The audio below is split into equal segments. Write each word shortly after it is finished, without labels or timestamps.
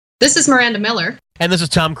This is Miranda Miller. And this is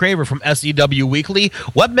Tom Craver from SEW Weekly.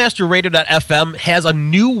 Webmasterradio.fm has a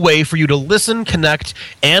new way for you to listen, connect,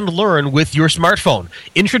 and learn with your smartphone.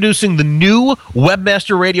 Introducing the new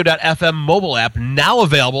Webmasterradio.fm mobile app, now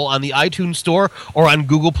available on the iTunes Store or on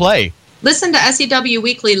Google Play. Listen to SEW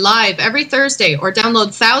Weekly live every Thursday or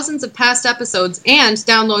download thousands of past episodes and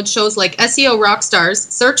download shows like SEO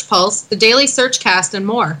Rockstars, Search Pulse, The Daily Searchcast, and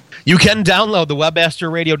more. You can download the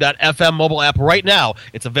Webmasterradio.fm mobile app right now.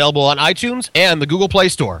 It's available on iTunes and the Google Play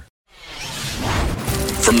Store.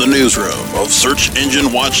 From the newsroom of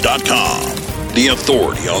SearchEngineWatch.com, the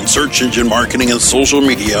authority on search engine marketing and social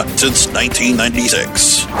media since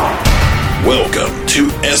 1996. Welcome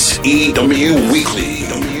to SEW Weekly.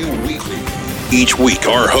 Each week,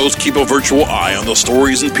 our hosts keep a virtual eye on the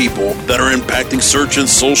stories and people that are impacting search and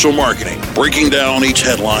social marketing, breaking down each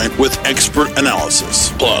headline with expert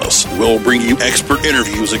analysis. Plus, we'll bring you expert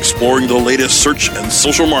interviews exploring the latest search and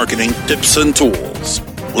social marketing tips and tools.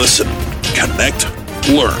 Listen, connect,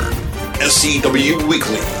 learn. SEW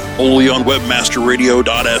Weekly, only on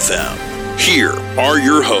WebmasterRadio.fm. Here are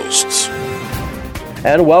your hosts.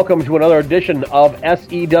 And welcome to another edition of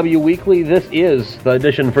SEW Weekly. This is the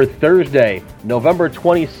edition for Thursday, November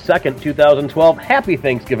 22nd, 2012. Happy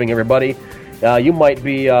Thanksgiving, everybody. You might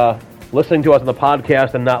be listening to us on the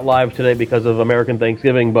podcast and not live today because of American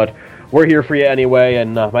Thanksgiving, but we're here for you anyway,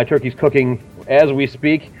 and my turkey's cooking as we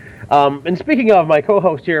speak. And speaking of, my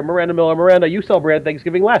co-host here, Miranda Miller. Miranda, you celebrated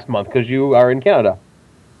Thanksgiving last month because you are in Canada.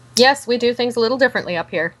 Yes, we do things a little differently up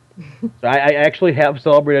here. I actually have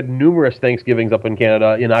celebrated numerous Thanksgivings up in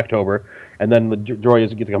Canada in October, and then the joy is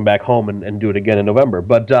to get to come back home and do it again in November.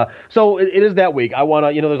 But so it is that week. I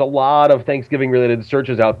want to, there's a lot of Thanksgiving-related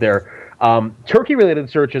searches out there. Turkey-related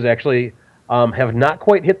searches actually have not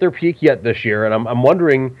quite hit their peak yet this year, and I'm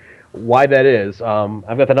wondering why that is.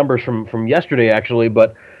 I've got the numbers from yesterday, actually,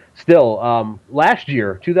 but still, last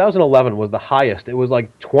year, 2011, was the highest. It was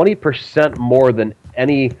like 20% more than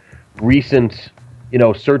any recent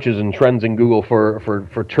searches and trends in Google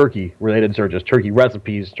for turkey-related searches, turkey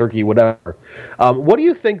recipes, turkey whatever. What do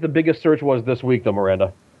you think the biggest search was this week, though,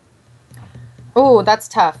 Miranda? Oh, that's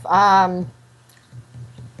tough.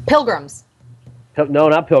 Pilgrims. No,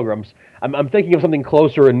 not pilgrims. I'm thinking of something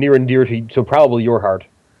closer and near and dear to probably your heart.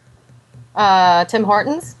 Tim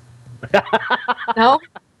Hortons? No?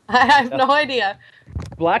 I have no idea.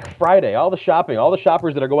 Black Friday, all the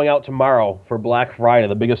shoppers that are going out tomorrow for Black Friday,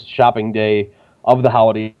 the biggest shopping day of the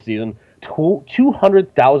holiday season.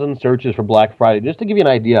 200,000 searches for Black Friday. Just to give you an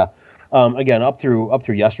idea, again, up through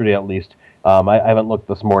yesterday at least. I haven't looked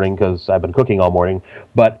this morning because I've been cooking all morning.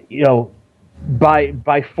 But by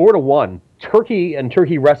 4-1, turkey and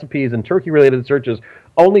turkey recipes and turkey-related searches,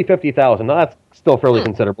 only 50,000. Now that's still fairly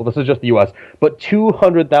considerable. This is just the U.S. But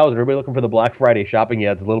 200,000. Everybody looking for the Black Friday shopping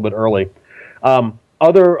ads a little bit early.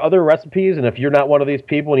 Other recipes, and if you're not one of these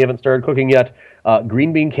people and you haven't started cooking yet,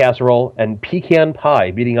 green bean casserole and pecan pie,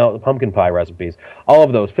 beating out the pumpkin pie recipes. All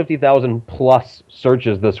of those, 50,000 plus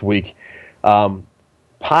searches this week. Pie,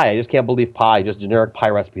 I just can't believe pie, just generic pie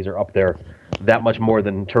recipes are up there that much more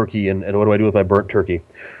than turkey, and what do I do with my burnt turkey?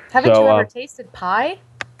 Haven't you ever tasted pie?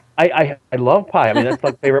 I love pie. I mean, that's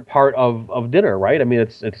like favorite part of dinner, right? I mean,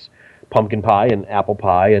 it's pumpkin pie and apple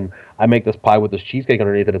pie, and I make this pie with this cheesecake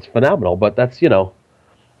underneath it. It's phenomenal, but that's,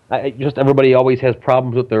 just everybody always has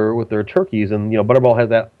problems with their turkeys, and Butterball has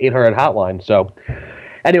that 800 hotline. So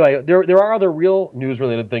anyway, there are other real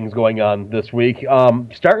news-related things going on this week.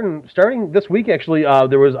 Starting this week, actually,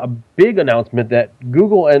 there was a big announcement that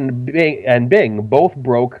Google and Bing both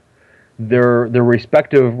broke their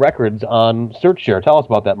respective records on search share. Tell us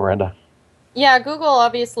about that, Miranda. Yeah, Google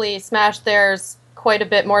obviously smashed theirs quite a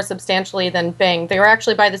bit more substantially than Bing. They were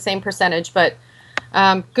actually by the same percentage, but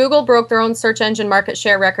Google broke their own search engine market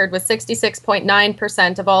share record with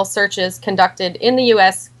 66.9% of all searches conducted in the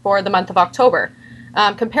U.S. for the month of October.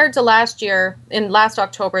 Compared to last year, in last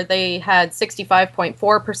October, they had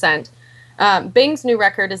 65.4%. Bing's new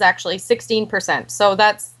record is actually 16%, so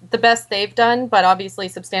that's the best they've done, but obviously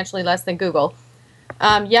substantially less than Google.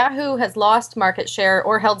 Yahoo has lost market share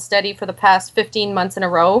or held steady for the past 15 months in a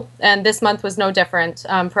row, and this month was no different.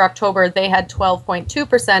 For October, they had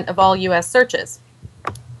 12.2% of all U.S. searches.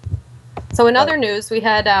 So in other news, we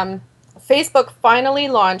had Facebook finally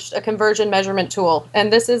launched a conversion measurement tool, and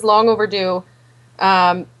this is long overdue.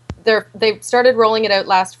 They started rolling it out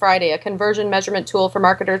last Friday, a conversion measurement tool for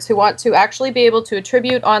marketers who want to actually be able to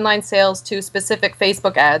attribute online sales to specific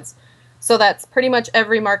Facebook ads. So that's pretty much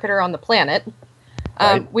every marketer on the planet.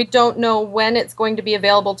 Right. We don't know when it's going to be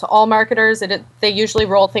available to all marketers. They usually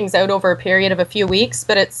roll things out over a period of a few weeks,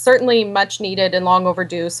 but it's certainly much needed and long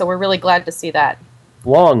overdue, so we're really glad to see that.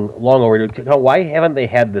 Long overdue. Why haven't they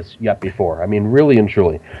had this yet before? I mean, really and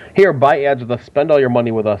truly. Here, buy ads with us. Spend all your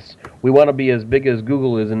money with us. We want to be as big as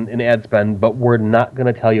Google is in ad spend, but we're not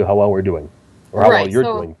going to tell you how well we're doing, or how well you're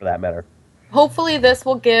doing, for that matter. Hopefully, this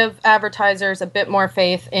will give advertisers a bit more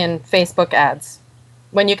faith in Facebook ads.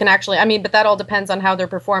 When you can actually, but that all depends on how they're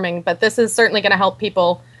performing. But this is certainly going to help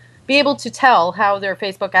people be able to tell how their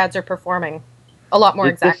Facebook ads are performing a lot more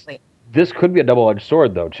exactly. This could be a double-edged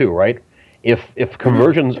sword, though, too, right? If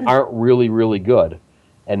conversions aren't really, really good,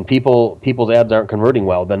 and people's ads aren't converting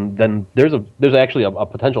well, then there's actually a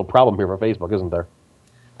potential problem here for Facebook, isn't there?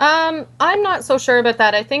 I'm not so sure about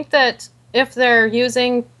that. I think that if they're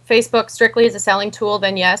using Facebook strictly as a selling tool,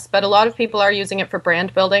 then yes, but a lot of people are using it for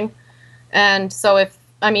brand building. And so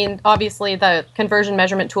obviously the conversion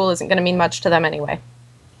measurement tool isn't going to mean much to them anyway.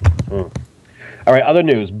 All right, other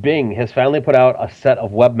news. Bing has finally put out a set of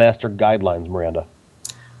webmaster guidelines, Miranda.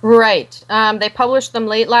 Right. They published them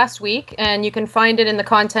late last week, and you can find it in the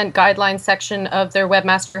content guidelines section of their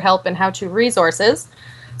Webmaster Help and How-To resources.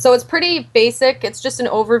 So it's pretty basic. It's just an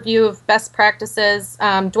overview of best practices.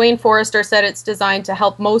 Dwayne Forrester said it's designed to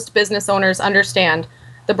help most business owners understand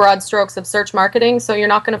the broad strokes of search marketing, so you're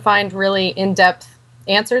not going to find really in-depth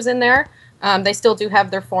answers in there. They still do have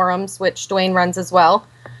their forums, which Dwayne runs as well.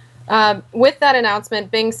 With that announcement,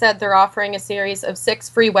 Bing said they're offering a series of 6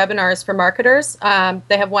 free webinars for marketers.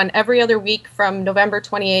 They have one every other week from November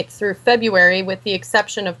 28th through February, with the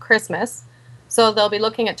exception of Christmas. So they'll be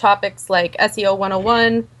looking at topics like SEO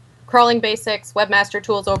 101, crawling basics, webmaster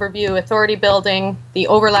tools overview, authority building, the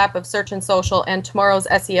overlap of search and social, and tomorrow's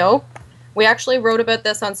SEO. We actually wrote about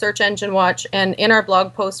this on Search Engine Watch, and in our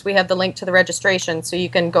blog post we have the link to the registration, so you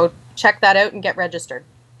can go check that out and get registered.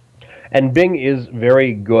 And Bing is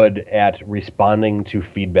very good at responding to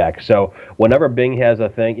feedback. So whenever Bing has a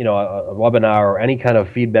thing, a webinar or any kind of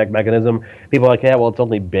feedback mechanism, people are like, yeah, well, it's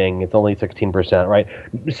only Bing. It's only 16%, right?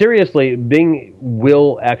 Seriously, Bing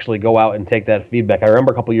will actually go out and take that feedback. I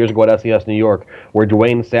remember a couple years ago at SES New York where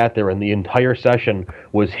Dwayne sat there and the entire session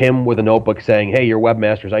was him with a notebook saying, hey, you're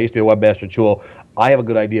webmasters. I used to be a webmaster tool. I have a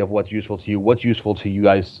good idea of what's useful to you, what's useful to you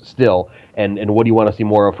guys still, and what do you want to see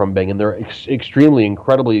more of from Bing. And they're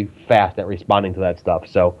incredibly fast at responding to that stuff.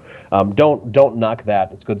 So don't knock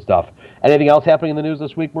that. It's good stuff. Anything else happening in the news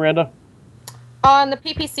this week, Miranda? On the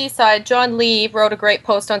PPC side, John Lee wrote a great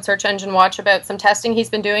post on Search Engine Watch about some testing he's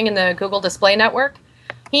been doing in the Google Display Network.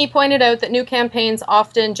 He pointed out that new campaigns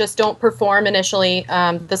often just don't perform initially.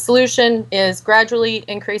 The solution is gradually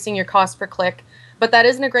increasing your cost per click. But that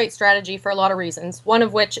isn't a great strategy for a lot of reasons, one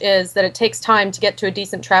of which is that it takes time to get to a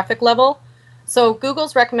decent traffic level. So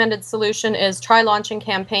Google's recommended solution is try launching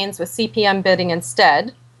campaigns with CPM bidding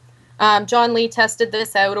instead. John Lee tested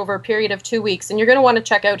this out over a period of 2 weeks, and you're going to want to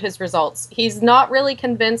check out his results. He's not really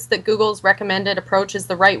convinced that Google's recommended approach is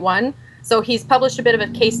the right one, so he's published a bit of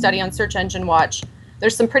a case study on Search Engine Watch.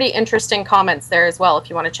 There's some pretty interesting comments there as well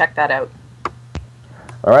if you want to check that out.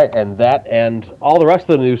 All right, and that and all the rest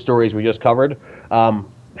of the news stories we just covered,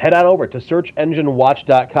 head on over to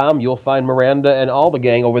searchenginewatch.com. You'll find Miranda and all the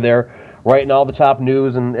gang over there writing all the top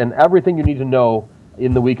news and everything you need to know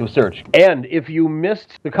in the week of search. And if you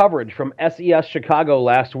missed the coverage from SES Chicago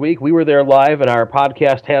last week, we were there live and our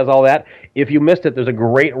podcast has all that. If you missed it, there's a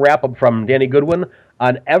great wrap-up from Danny Goodwin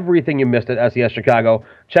on everything you missed at SES Chicago.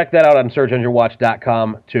 Check that out on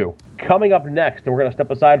searchenginewatch.com too. Coming up next, and we're going to step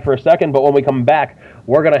aside for a second, but when we come back,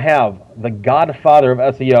 we're going to have the godfather of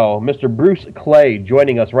SEO, Mr. Bruce Clay,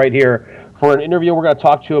 joining us right here for an interview. We're going to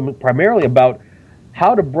talk to him primarily about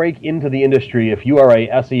how to break into the industry if you are a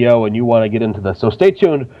SEO and you want to get into this. So stay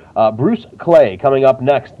tuned. Bruce Clay coming up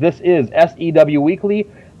next. This is SEW Weekly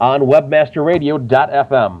on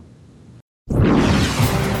webmasterradio.fm.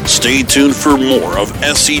 Stay tuned for more of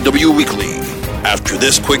SEW Weekly after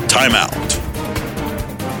this quick timeout.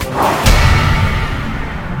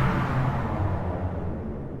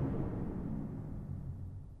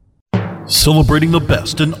 Celebrating the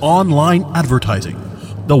best in online advertising,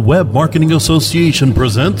 the Web Marketing Association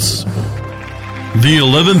presents the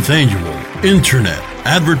 11th Annual Internet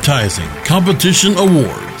Advertising Competition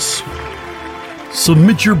Awards.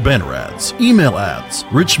 Submit your banner ads, email ads,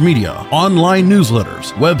 rich media, online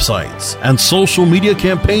newsletters, websites, and social media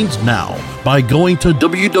campaigns now by going to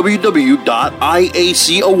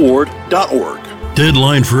www.iacaward.org.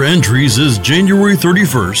 Deadline for entries is January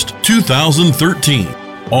 31st, 2013.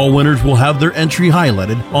 All winners will have their entry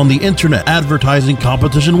highlighted on the Internet Advertising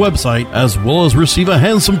Competition website, as well as receive a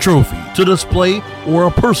handsome trophy to display or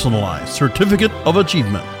a personalized certificate of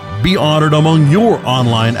achievement. Be honored among your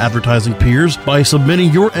online advertising peers by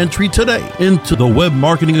submitting your entry today into the Web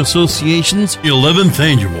Marketing Association's 11th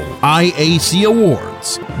Annual IAC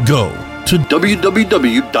Awards. Go to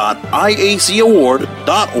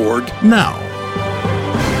www.iacaward.org now.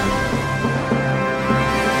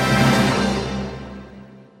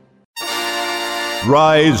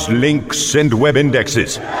 Rise links and web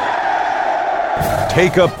indexes.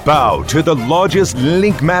 Take a bow to the largest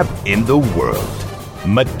link map in the world.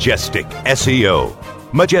 Majestic SEO.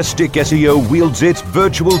 Majestic SEO wields its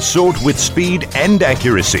virtual sword with speed and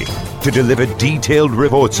accuracy to deliver detailed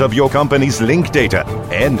reports of your company's link data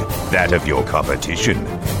and that of your competition.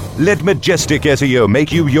 Let Majestic SEO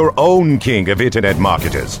make you your own king of internet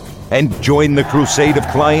marketers and join the crusade of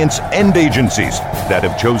clients and agencies that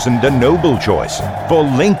have chosen the noble choice for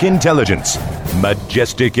link intelligence.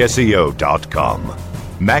 MajesticSEO.com.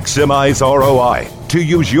 Maximize ROI to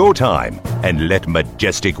use your time and let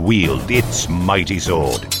Majestic wield its mighty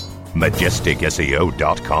sword.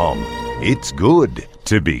 MajesticSEO.com. It's good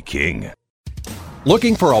to be king.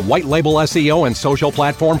 Looking for a white label SEO and social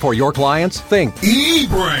platform for your clients? Think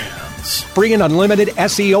eBrands. Free and unlimited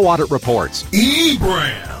SEO audit reports.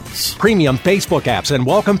 eBrands. Premium Facebook apps and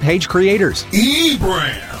welcome page creators.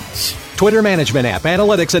 eBrands. Twitter management app,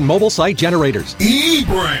 analytics, and mobile site generators.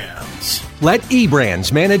 eBrands. Let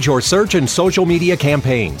eBrands manage your search and social media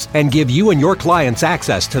campaigns and give you and your clients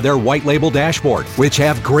access to their white label dashboard, which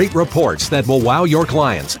have great reports that will wow your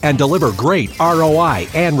clients and deliver great ROI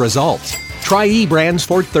and results. Try eBrands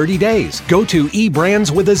for 30 days. Go to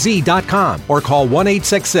eBrandsWithAZ.com or call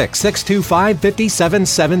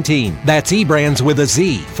 1-866-625-5717. That's eBrands with a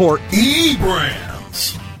Z for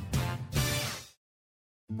eBrands.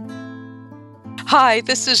 Hi,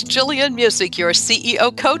 this is Jillian Music, your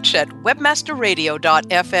CEO coach at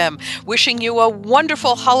webmasterradio.fm, wishing you a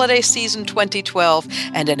wonderful holiday season 2012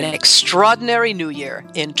 and an extraordinary new year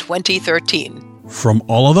in 2013. From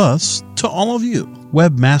all of us to all of you,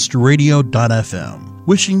 webmasterradio.fm,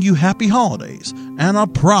 wishing you happy holidays and a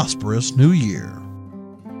prosperous new year.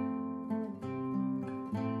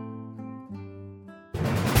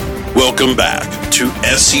 Welcome back to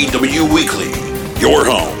SEW Weekly, your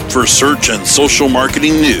home for search and social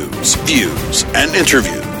marketing news, views, and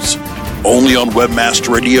interviews. Only on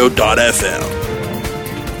webmasterradio.fm.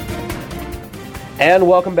 And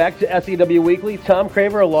welcome back to SEW Weekly. Tom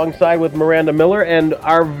Craver alongside with Miranda Miller, and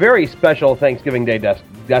our very special Thanksgiving Day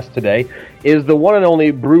guest today is the one and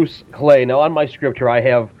only Bruce Clay. Now, on my script here, I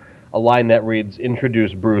have a line that reads,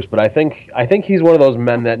 "Introduce Bruce," but I think he's one of those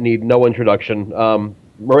men that need no introduction.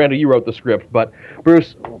 Miranda, you wrote the script, but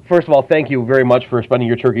Bruce, first of all, thank you very much for spending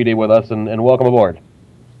your Turkey Day with us, and welcome aboard.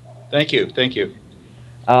 Thank you.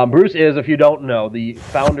 Bruce is, if you don't know, the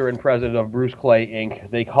founder and president of Bruce Clay,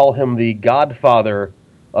 Inc. They call him the godfather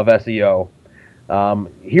of SEO.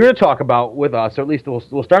 Here to talk about with us, or at least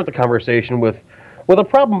we'll start the conversation with a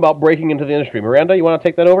problem about breaking into the industry. Miranda, you want to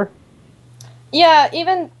take that over? Yeah,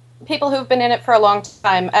 even people who've been in it for a long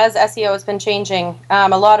time, as SEO has been changing, a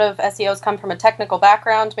lot of SEOs come from a technical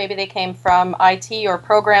background. Maybe they came from IT or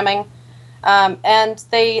programming. And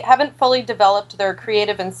they haven't fully developed their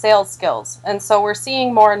creative and sales skills. And so we're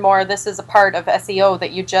seeing more and more this is a part of SEO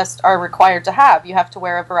that you just are required to have. You have to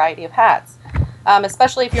wear a variety of hats.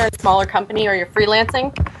 Especially if you're in a smaller company or you're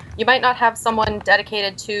freelancing, you might not have someone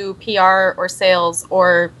dedicated to PR or sales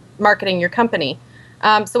or marketing your company.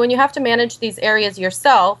 So when you have to manage these areas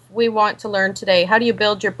yourself, we want to learn today, how do you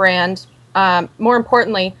build your brand? More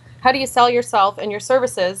importantly, how do you sell yourself and your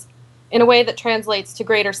services in a way that translates to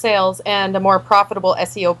greater sales and a more profitable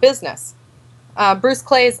SEO business? Bruce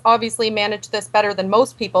Clay's obviously managed this better than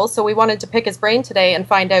most people, so we wanted to pick his brain today and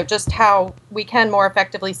find out just how we can more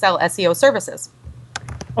effectively sell SEO services.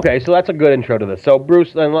 Okay, so that's a good intro to this. So,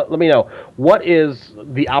 Bruce, then let me know, what is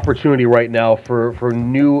the opportunity right now for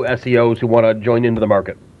new SEOs who want to join into the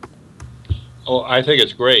market? Oh, I think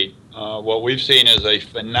it's great. What we've seen is a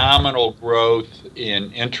phenomenal growth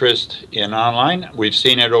in interest in online. We've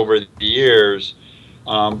seen it over the years.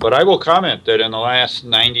 But I will comment that in the last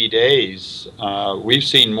 90 days, we've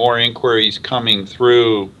seen more inquiries coming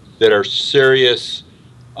through that are serious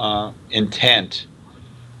intent.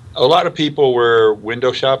 A lot of people were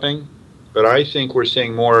window shopping, but I think we're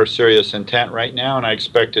seeing more serious intent right now, and I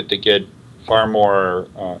expect it to get far more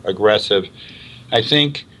aggressive. I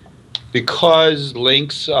think because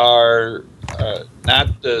links are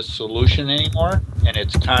not the solution anymore, and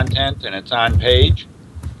it's content and it's on-page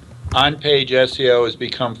SEO has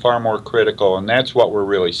become far more critical, and that's what we're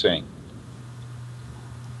really seeing.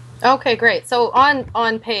 Okay, great. So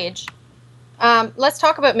on page, Let's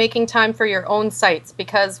talk about making time for your own sites,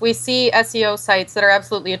 because we see SEO sites that are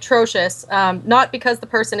absolutely atrocious, not because the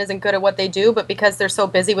person isn't good at what they do, but because they're so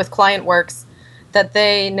busy with client works that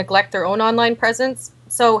they neglect their own online presence.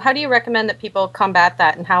 So how do you recommend that people combat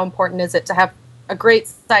that, and how important is it to have a great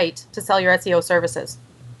site to sell your SEO services?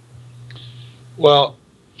 Well,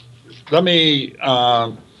 let me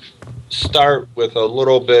start with a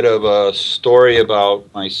little bit of a story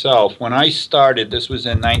about myself. When I started, this was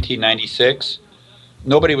in 1996,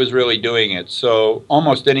 nobody was really doing it, so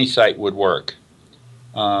almost any site would work.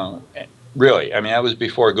 Really, I mean, that was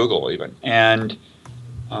before Google even. And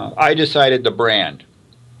I decided to brand.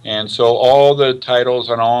 And so all the titles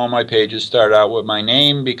on all my pages start out with my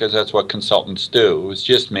name, because that's what consultants do. It was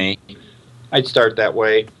just me. I'd start that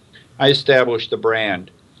way. I established the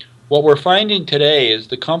brand. What we're finding today is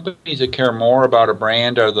the companies that care more about a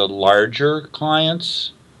brand are the larger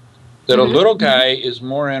clients, that a little guy is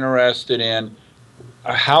more interested in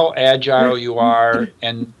how agile you are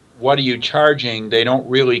and what are you charging. They don't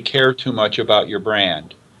really care too much about your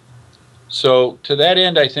brand. So to that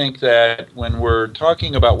end, I think that when we're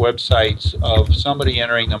talking about websites of somebody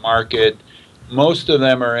entering the market, most of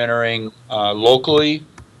them are entering locally.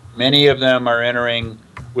 Many of them are entering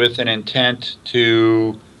with an intent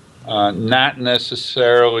to not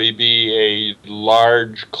necessarily be a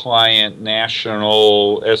large client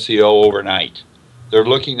national SEO overnight. They're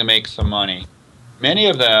looking to make some money. Many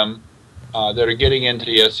of them that are getting into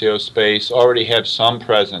the SEO space already have some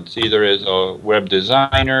presence, either as a web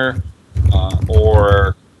designer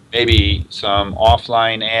or maybe some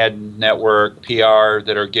offline ad network, PR,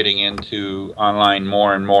 that are getting into online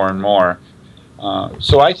more and more and more.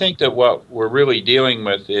 So I think that what we're really dealing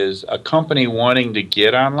with is a company wanting to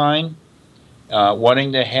get online,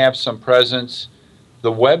 wanting to have some presence.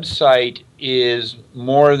 The website is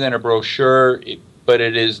more than a brochure, but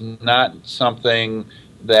it is not something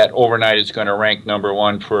that overnight is going to rank number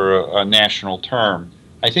one for a national term.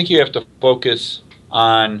 I think you have to focus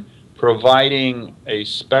on providing a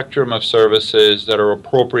spectrum of services that are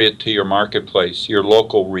appropriate to your marketplace, your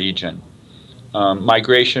local region.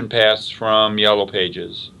 Migration paths from Yellow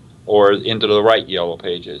Pages or into the right Yellow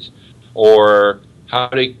Pages, or how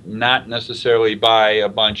to not necessarily buy a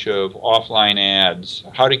bunch of offline ads,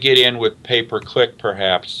 how to get in with pay-per-click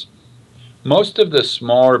perhaps. Most of the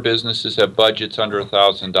smaller businesses have budgets under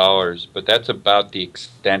 $1,000, but that's about the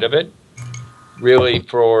extent of it. Really,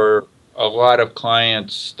 for a lot of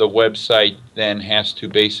clients, the website then has to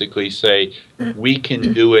basically say, we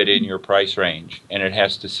can do it in your price range, and it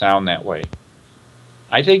has to sound that way.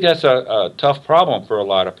 I think that's a tough problem for a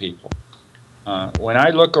lot of people. When I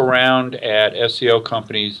look around at SEO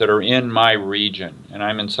companies that are in my region, and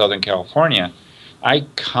I'm in Southern California, I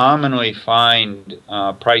commonly find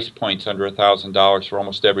price points under $1,000 for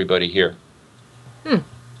almost everybody here.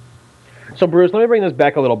 So, Bruce, let me bring this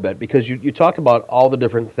back a little bit, because you talked about all the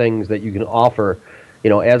different things that you can offer,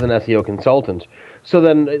 as an SEO consultant. So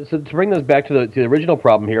to bring this back to the original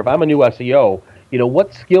problem here, if I'm a new SEO,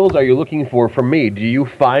 what skills are you looking for from me? Do you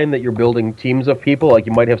find that you're building teams of people? Like,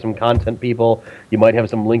 you might have some content people, you might have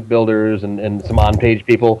some link builders and some on-page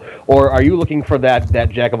people, or are you looking for that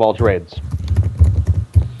jack of all trades?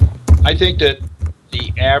 I think that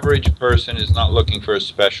the average person is not looking for a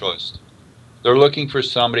specialist. They're looking for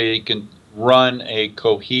somebody who can run a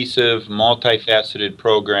cohesive, multifaceted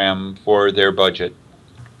program for their budget.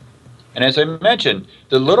 And as I mentioned,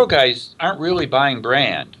 the little guys aren't really buying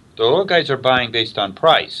brand. The little guys are buying based on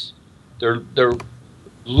price. They're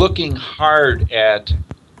looking hard at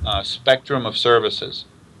a spectrum of services.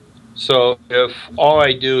 So if all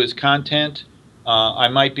I do is content, I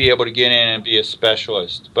might be able to get in and be a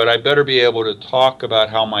specialist, but I better be able to talk about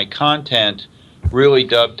how my content really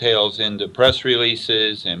dovetails into press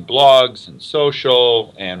releases and blogs and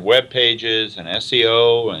social and web pages and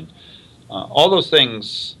SEO and all those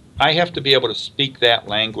things. I have to be able to speak that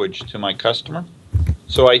language to my customer.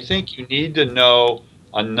 So I think you need to know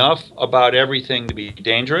enough about everything to be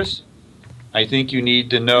dangerous. I think you need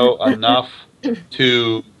to know enough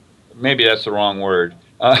to, maybe that's the wrong word,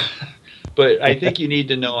 but I think you need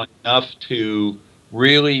to know enough to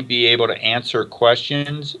really be able to answer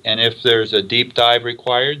questions. And if there's a deep dive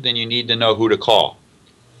required, then you need to know who to call.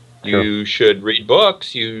 Sure. You should read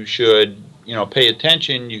books. You should, pay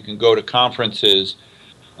attention. You can go to conferences,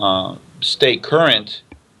 stay current.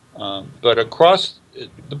 But across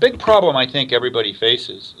the big problem I think everybody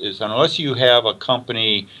faces is, unless you have a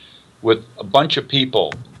company with a bunch of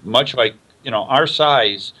people, much like our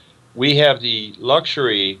size, we have the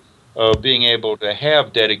luxury of being able to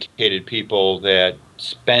have dedicated people that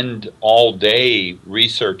spend all day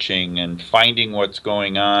researching and finding what's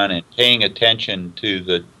going on and paying attention to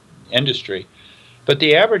the industry. But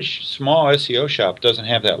the average small SEO shop doesn't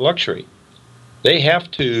have that luxury. They have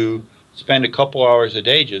to spend a couple hours a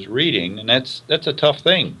day just reading, and that's a tough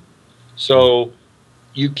thing. So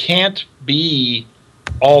you can't be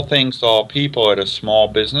all things to all people at a small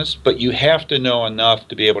business, but you have to know enough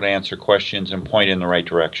to be able to answer questions and point in the right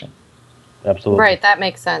direction. Absolutely. Right, that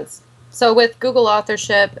makes sense. So with Google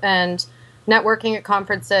authorship and networking at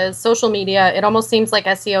conferences, social media, it almost seems like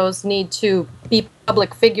SEOs need to be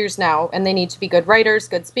public figures now, and they need to be good writers,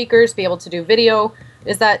 good speakers, be able to do video.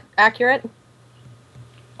 Is that accurate?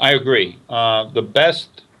 I agree. The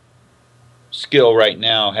best skill right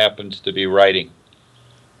now happens to be writing.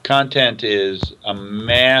 Content is a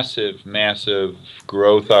massive, massive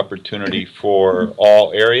growth opportunity for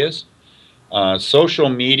all areas. Social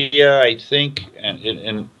media, I think,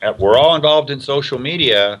 and we're all involved in social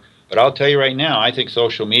media, but I'll tell you right now, I think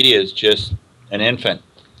social media is just an infant.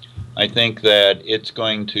 I think that it's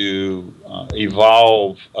going to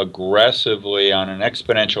evolve aggressively on an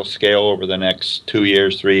exponential scale over the next 2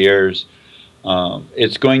 years, 3 years.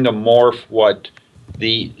 It's going to morph what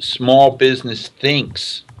the small business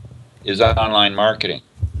thinks is online marketing.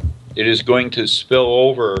 It is going to spill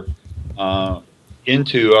over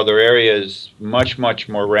into other areas much, much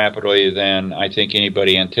more rapidly than I think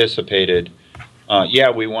anybody anticipated.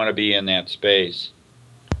 We want to be in that space.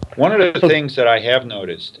 One of the things that I have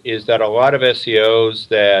noticed is that a lot of SEOs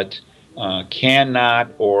that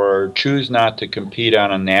cannot or choose not to compete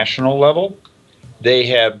on a national level, they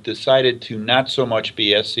have decided to not so much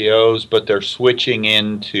be SEOs, but they're switching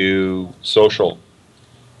into social.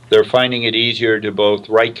 They're finding it easier to both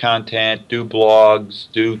write content, do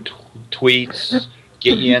blogs, do tweets,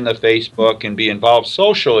 get you into Facebook and be involved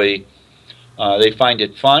socially. They find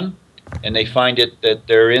it fun, and they find it that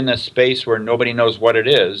they're in a space where nobody knows what it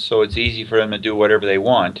is, so it's easy for them to do whatever they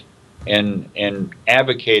want and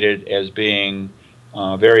advocate it as being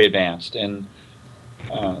very advanced. And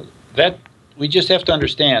that we just have to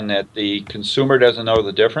understand that the consumer doesn't know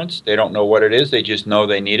the difference. They don't know what it is. They just know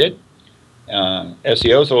they need it.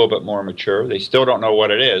 SEO is a little bit more mature. They still don't know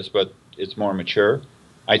what it is, but it's more mature.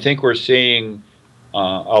 I think we're seeing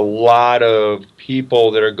a lot of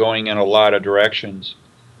people that are going in a lot of directions.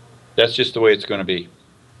 That's just the way it's going to be.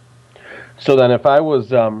 So then, if I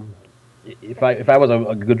was a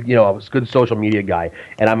good, a good social media guy,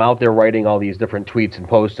 and I'm out there writing all these different tweets and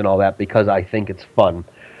posts and all that because I think it's fun,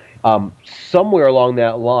 somewhere along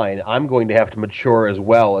that line, I'm going to have to mature as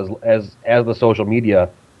well as the social media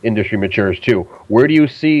industry matures too. Where do you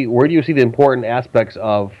see the important aspects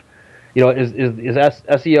of, is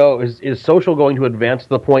SEO, is social going to advance to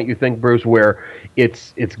the point you think, Bruce, where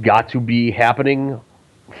it's got to be happening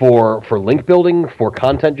for link building, for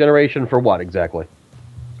content generation, for what exactly?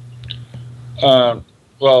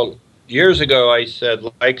 Well, years ago I said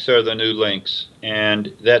likes are the new links,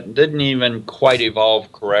 and that didn't even quite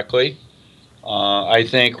evolve correctly. I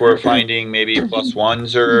think we're finding maybe plus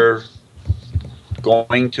ones are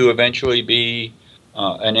going to eventually be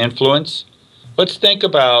an influence. Let's think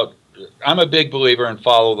about, I'm a big believer in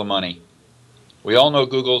follow the money. We all know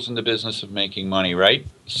Google's in the business of making money, right?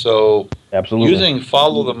 So absolutely, using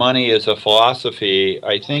follow the money as a philosophy,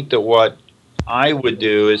 I think that what I would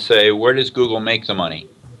do is say, where does Google make the money?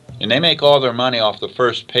 And they make all their money off the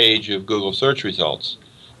first page of Google search results.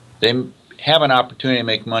 They have an opportunity to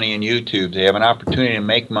make money in YouTube. They have an opportunity to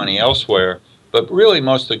make money elsewhere. But really,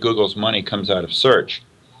 most of Google's money comes out of search.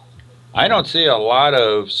 I don't see a lot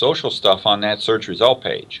of social stuff on that search result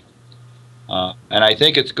page. And I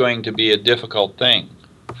think it's going to be a difficult thing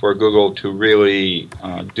for Google to really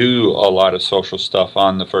do a lot of social stuff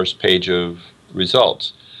on the first page of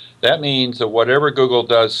results. That means that whatever Google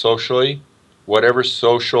does socially, whatever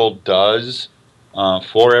social does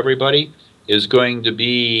for everybody, is going to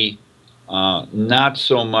be not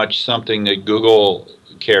so much something that Google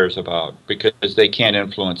cares about because they can't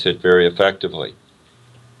influence it very effectively.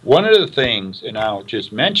 One of the things, and I'll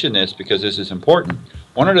just mention this because this is important,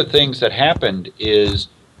 one of the things that happened is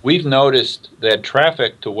we've noticed that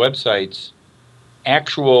traffic to websites,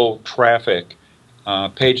 actual traffic,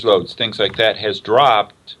 page loads, things like that, has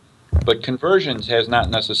dropped, but conversions has not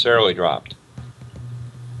necessarily dropped.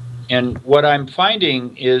 And what I'm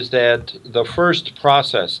finding is that the first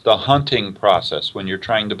process, the hunting process, when you're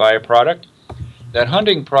trying to buy a product, that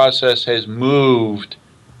hunting process has moved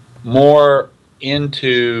more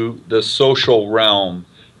into the social realm,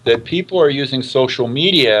 that people are using social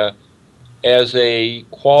media as a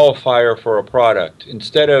qualifier for a product.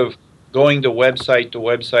 Instead of going to website to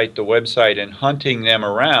website to website and hunting them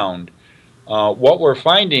around, what we're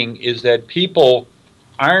finding is that people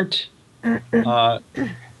aren't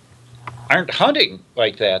hunting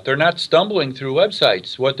like that. They're not stumbling through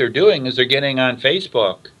websites. What they're doing is they're getting on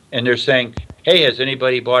Facebook and they're saying, hey, has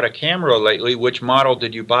anybody bought a camera lately? Which model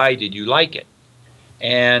did you buy? Did you like it?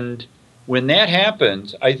 And when that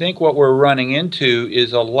happens, I think what we're running into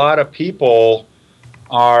is a lot of people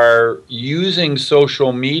are using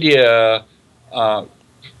social media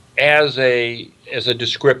as a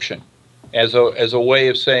description, as a way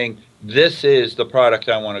of saying, this is the product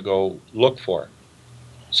I want to go look for.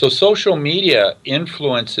 So social media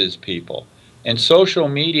influences people. And social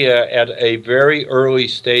media at a very early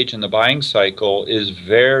stage in the buying cycle is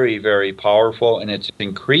very, very powerful, and it's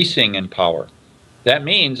increasing in power. That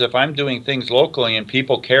means if I'm doing things locally and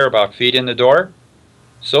people care about feet in the door,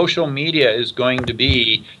 social media is going to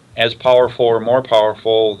be as powerful or more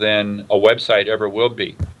powerful than a website ever will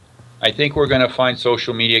be. I think we're going to find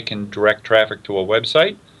social media can direct traffic to a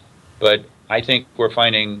website, but I think we're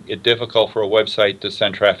finding it difficult for a website to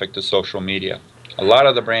send traffic to social media. A lot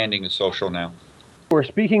of the branding is social now. We're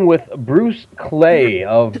speaking with Bruce Clay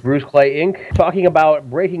of Bruce Clay Inc., talking about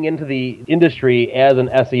breaking into the industry as an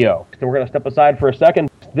SEO. So we're going to step aside for a second.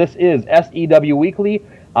 This is SEW Weekly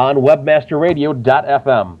on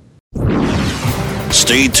webmasterradio.fm.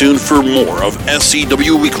 Stay tuned for more of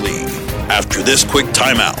SEW Weekly after this quick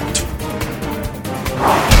timeout.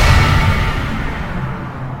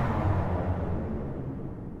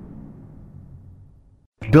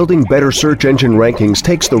 Building better search engine rankings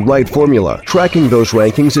takes the right formula. Tracking those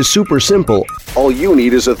rankings is super simple. All you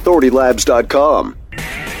need is authoritylabs.com.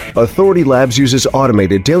 Authority Labs uses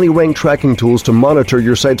automated daily rank tracking tools to monitor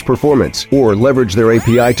your site's performance, or leverage their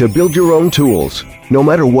API to build your own tools. No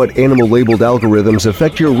matter what animal-labeled algorithms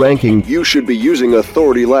affect your ranking, you should be using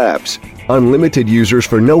Authority Labs. Unlimited users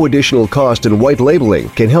for no additional cost and white labeling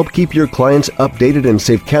can help keep your clients updated and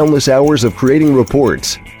save countless hours of creating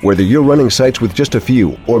reports. Whether you're running sites with just a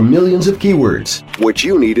few or millions of keywords, what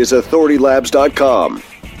you need is authoritylabs.com.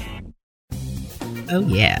 Oh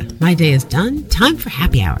yeah, my day is done. Time for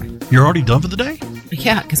happy hour. You're already done for the day?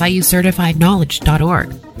 Yeah, because I use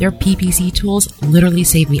CertifiedKnowledge.org. Their PPC tools literally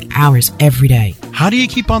save me hours every day. How do you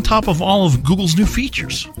keep on top of all of Google's new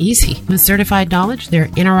features? Easy. With Certified Knowledge, their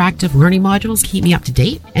interactive learning modules keep me up to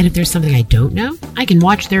date. And if there's something I don't know, I can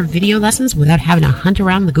watch their video lessons without having to hunt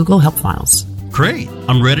around the Google Help files. Great.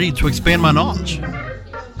 I'm ready to expand my knowledge.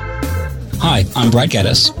 Hi, I'm Brett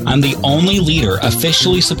Geddes. I'm the only leader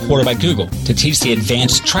officially supported by Google to teach the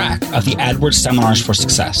advanced track of the AdWords Seminars for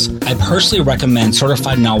Success. I personally recommend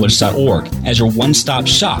CertifiedKnowledge.org as your one-stop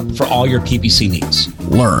shop for all your PPC needs.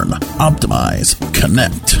 Learn, optimize,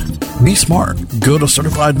 connect. Be smart. Go to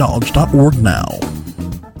CertifiedKnowledge.org now.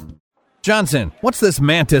 Johnson, what's this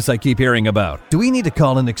Mantis I keep hearing about? Do we need to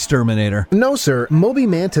call an exterminator? No, sir. Moby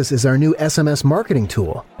Mantis is our new SMS marketing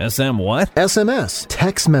tool. SM what? SMS,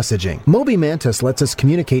 text messaging. Moby Mantis lets us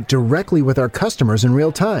communicate directly with our customers in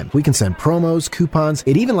real time. We can send promos, coupons.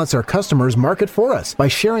 It even lets our customers market for us by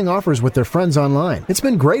sharing offers with their friends online. It's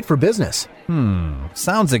been great for business.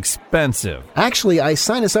 Sounds expensive. Actually, I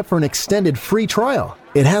signed us up for an extended free trial.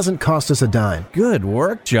 It hasn't cost us a dime. Good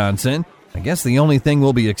work, Johnson. I guess the only thing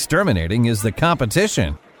we'll be exterminating is the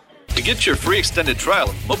competition. To get your free extended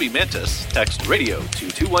trial of Moby Mantis, text radio to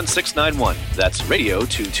 21691. That's radio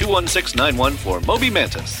to 21691 for Moby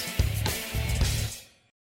Mantis.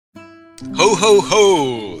 Ho, ho,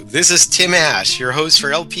 ho! This is Tim Ash, your host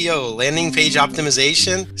for LPO, Landing Page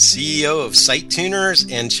Optimization, CEO of Site Tuners,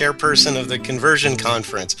 and chairperson of the Conversion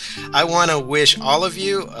Conference. I want to wish all of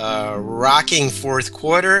you a rocking fourth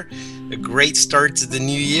quarter, a great start to the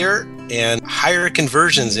new year, and higher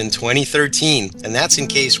conversions in 2013. And that's in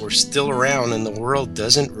case we're still around and the world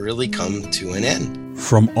doesn't really come to an end.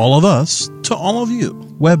 From all of us to all of you,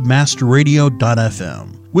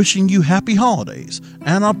 webmasterradio.fm. Wishing you happy holidays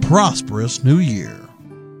and a prosperous new year.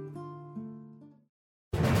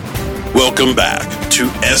 Welcome back to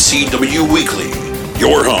SEW Weekly,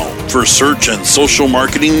 your home for search and social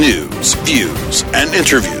marketing news, views, and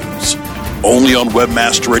interviews. Only on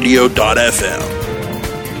webmasterradio.fm.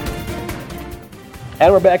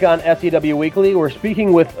 And we're back on SEW Weekly. We're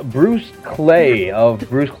speaking with Bruce Clay of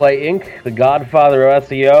Bruce Clay Inc., the godfather of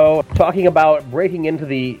SEO, talking about breaking into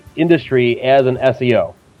the industry as an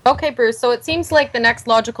SEO. Okay, Bruce, so it seems like the next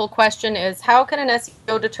logical question is how can an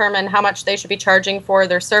SEO determine how much they should be charging for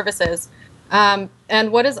their services? And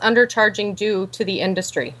what does undercharging do to the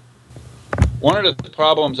industry? One of the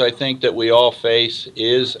problems I think that we all face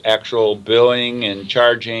is actual billing and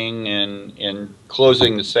charging and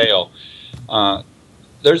closing the sale.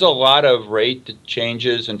 There's a lot of rate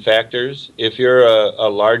changes and factors. If you're a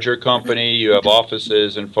larger company, you have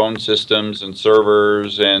offices and phone systems and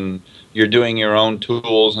servers, and you're doing your own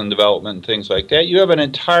tools and development and things like that, you have an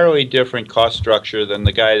entirely different cost structure than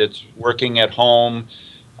the guy that's working at home.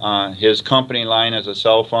 His company line is a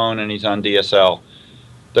cell phone, and he's on DSL.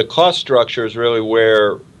 The cost structure is really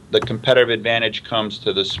where the competitive advantage comes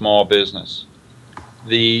to the small business.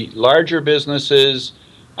 The larger businesses,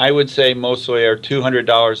 I would say mostly are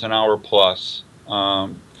 $200 an hour plus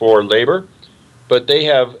for labor, but they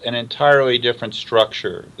have an entirely different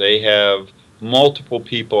structure. They have multiple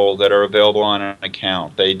people that are available on an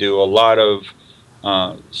account. They do a lot of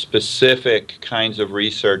specific kinds of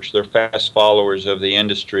research. They're fast followers of the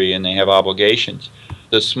industry, and they have obligations.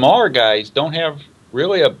 The smaller guys don't have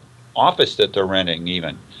really an office that they're renting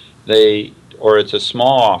even. Or it's a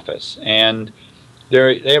small office, and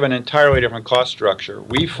they have an entirely different cost structure.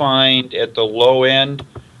 We find at the low end,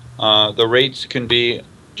 the rates can be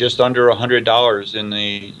just under $100 in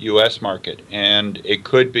the U.S. market, and it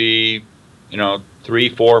could be, $3,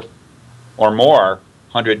 $4, or more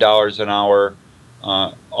 $100 an hour.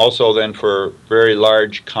 Also, then for very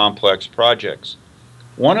large, complex projects.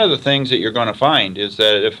 One of the things that you're going to find is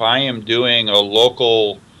that if I am doing a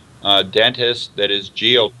local dentist that is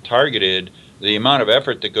geo-targeted, the amount of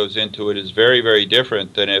effort that goes into it is very, very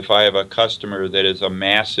different than if I have a customer that is a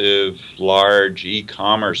massive, large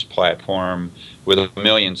e-commerce platform with 1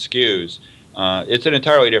 million SKUs. It's an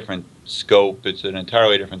entirely different scope. It's an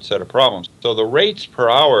entirely different set of problems. So the rates per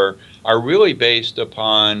hour are really based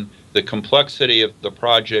upon the complexity of the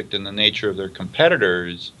project and the nature of their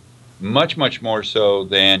competitors, much, much more so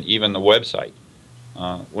than even the website.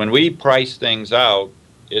 When we price things out,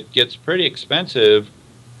 it gets pretty expensive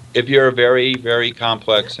if you're a very, very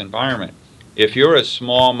complex environment. If you're a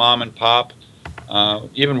small mom and pop,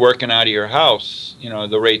 even working out of your house,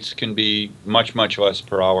 the rates can be much, much less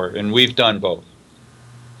per hour, and we've done both.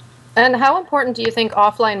 And how important do you think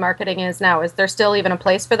offline marketing is now? Is there still even a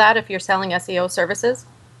place for that if you're selling SEO services?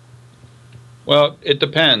 Well, it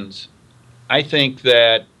depends. I think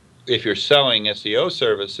that if you're selling SEO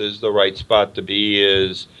services, the right spot to be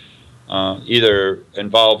is either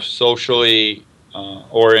involved socially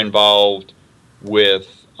or involved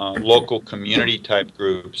with local community type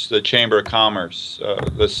groups, the Chamber of Commerce,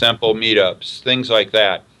 the Semple meetups, things like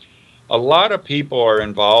that. A lot of people are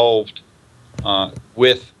involved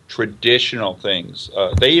with traditional things.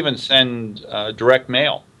 They even send direct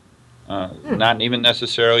mail, not even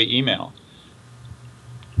necessarily email.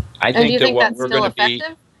 I think that what we're going to be.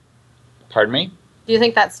 Pardon me? Do you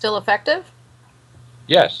think that's still effective?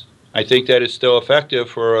 Yes, I think that is still effective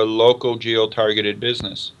for a local geo-targeted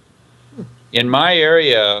business. In my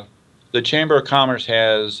area, the Chamber of Commerce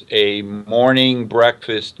has a morning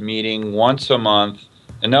breakfast meeting once a month,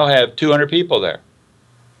 and they'll have 200 people there.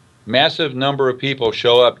 Massive number of people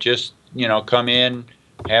show up, just come in,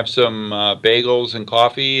 have some bagels and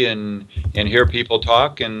coffee, and hear people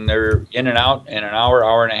talk, and they're in and out in an hour,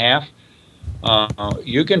 hour and a half.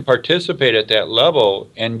 You can participate at that level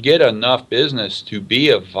and get enough business to be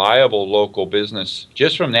a viable local business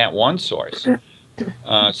just from that one source.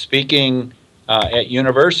 Speaking at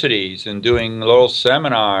universities and doing little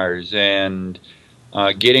seminars and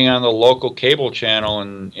getting on the local cable channel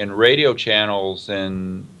and radio channels,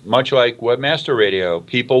 and much like Webmaster Radio,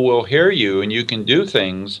 people will hear you and you can do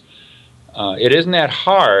things. It isn't that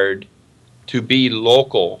hard to be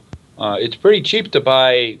local. It's pretty cheap to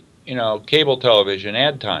buy cable television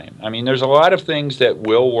ad time. I mean, there's a lot of things that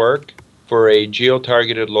will work for a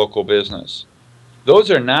geo-targeted local business. Those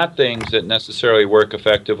are not things that necessarily work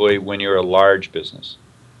effectively when you're a large business.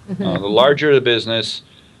 The larger the business,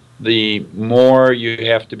 the more you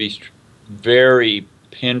have to be very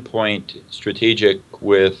pinpoint strategic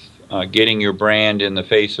with getting your brand in the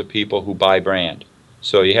face of people who buy brand.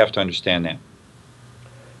 So you have to understand that.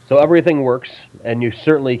 So everything works, and you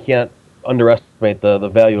certainly can't underestimate the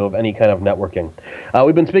value of any kind of networking.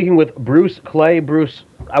 We've been speaking with Bruce Clay. Bruce,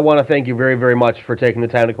 I want to thank you very, very much for taking the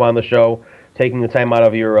time to come on the show, taking the time out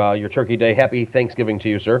of your Turkey Day. Happy Thanksgiving to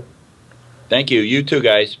you, sir. Thank you. You too,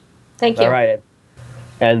 guys. Thank you. All right.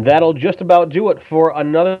 And that'll just about do it for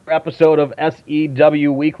another episode of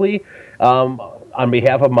SEW Weekly. On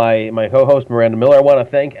behalf of my co-host, Miranda Miller, I want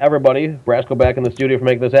to thank everybody, Brasco back in the studio for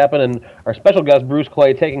making this happen, and our special guest, Bruce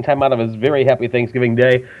Clay, taking time out of his very happy Thanksgiving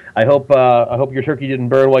Day. I hope your turkey didn't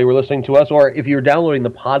burn while you were listening to us, or if you're downloading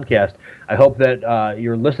the podcast, I hope that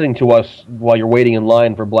you're listening to us while you're waiting in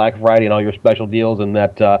line for Black Friday and all your special deals, and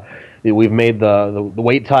that we've made the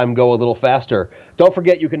wait time go a little faster. Don't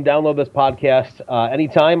forget, you can download this podcast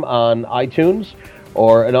anytime on iTunes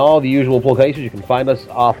or in all the usual places. You can find us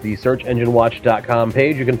off the SearchEngineWatch.com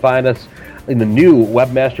page. You can find us in the new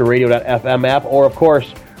WebmasterRadio.fm app, or, of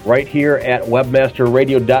course, right here at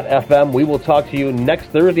WebmasterRadio.fm. We will talk to you next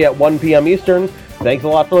Thursday at 1 p.m. Eastern. Thanks a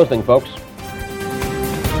lot for listening, folks.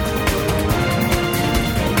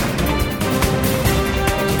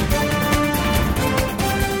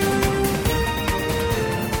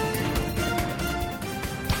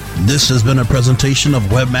 This has been a presentation of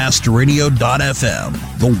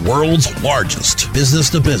WebmasterRadio.fm, the world's largest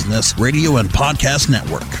business-to-business radio and podcast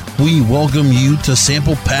network. We welcome you to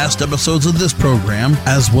sample past episodes of this program,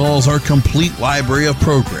 as well as our complete library of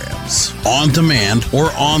programs, on demand or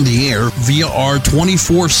on the air via our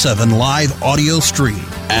 24/7 live audio stream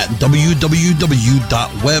at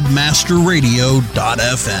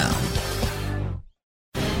www.webmasterradio.fm.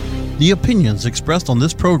 The opinions expressed on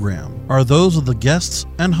this program are those of the guests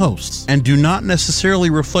and hosts and do not necessarily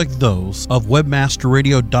reflect those of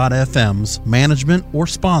WebmasterRadio.fm's management or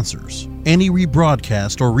sponsors. Any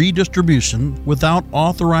rebroadcast or redistribution without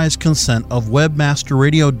authorized consent of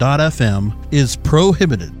WebmasterRadio.fm is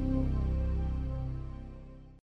prohibited.